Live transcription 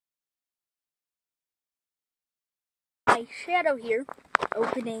Hi, Shadow here,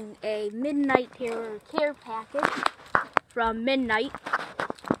 opening a Midnight Terror care package from Midnight,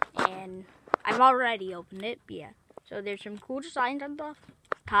 and I've already opened it, yeah. So there's some cool designs on the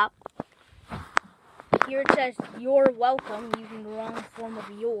top. Here it says, "You're welcome," using the wrong form of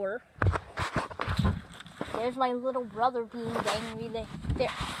 "your." There's my little brother being angry.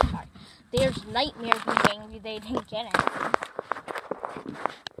 There's Nightmare being angry they didn't get anything.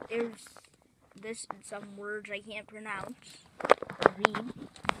 There's this and some words I can't pronounce or read.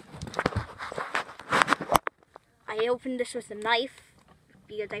 I opened this with a knife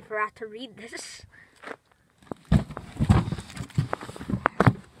because I forgot to read this.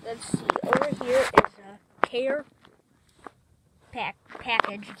 Let's see, over here is a care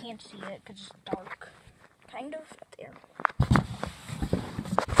package. You can't see it because it's dark. Kind of there.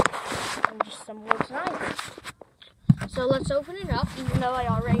 And just some more designs. So let's open it up, even though I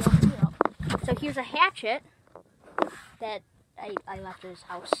already opened it up. So here's a hatchet that I left at his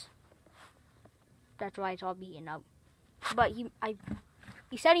house. That's why it's all beaten up. But he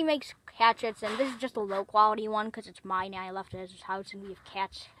said he makes hatchets, and this is just a low quality one because it's mine and I left it at his house, and we have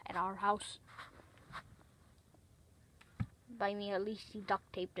cats at our house. By me, at least he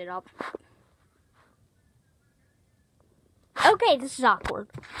duct taped it up. Okay, this is awkward.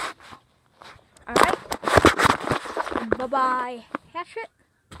 Alright. Bye-bye, hatchet.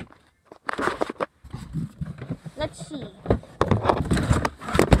 Let's see.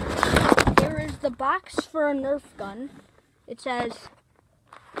 Here is the box for a Nerf gun. It says,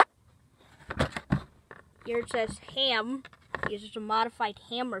 here it says ham. This is a modified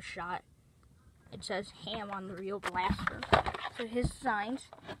hammer shot. It says ham on the real blaster. So his designs.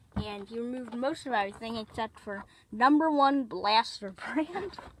 And he removed most of everything except for #1 blaster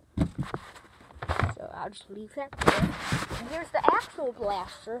brand. So I'll just leave that there. And here's the actual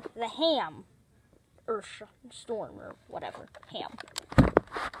blaster, the ham. Or storm, or whatever. Ham.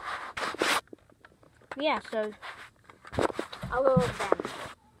 Yeah, so I'll go with that.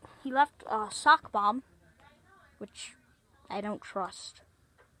 He left a sock bomb, which I don't trust.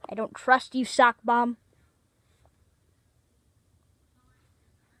 I don't trust you, sock bomb.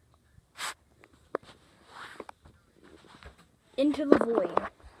 Into the void.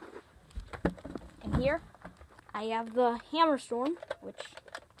 And here I have the hammer storm, which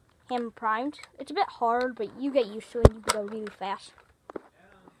hammer primed. It's a bit hard, but you get used to it. You can go really fast.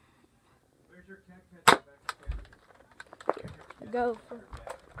 Where's your cat? Here, go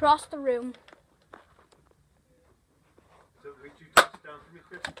across the room. So would you toss it down for me,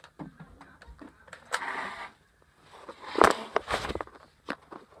 Chris?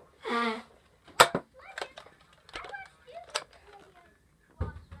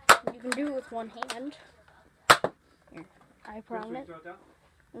 You can do it with one hand. Here, I prime it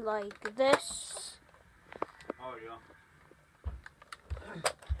like this. Oh yeah.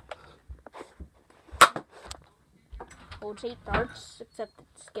 Holds 8 darts, except it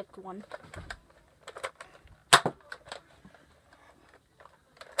skipped one.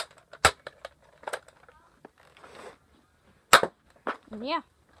 And yeah,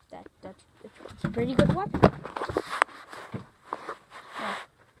 it's a pretty good weapon. Yeah.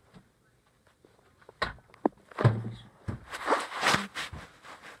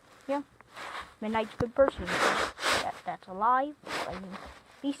 Yeah, Midnight's a good person. That's alive. I mean,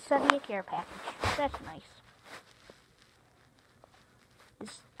 he sent me a care package. That's nice.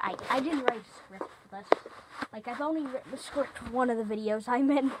 I didn't write a script for this. Like, I've only written the script for one of the videos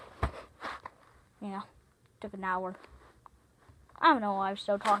I'm in. Yeah, took an hour. I don't know why I'm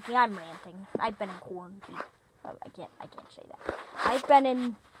still talking. I'm ranting. I've been in quarantine. Oh, I can't say that. I've been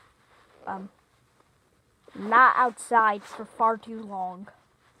in, not outside for far too long.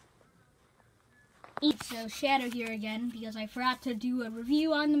 So, Shadow here again, because I forgot to do a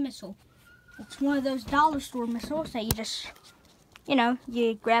review on the missile. It's one of those dollar store missiles that you just, you know,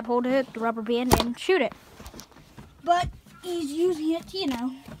 you grab hold of it, the rubber band, and shoot it. But he's using it to, you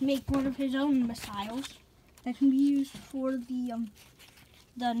know, make one of his own missiles that can be used for the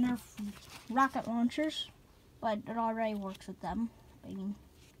Nerf rocket launchers. But it already works with them. I mean,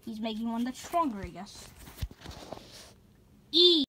 he's making one that's stronger, I guess.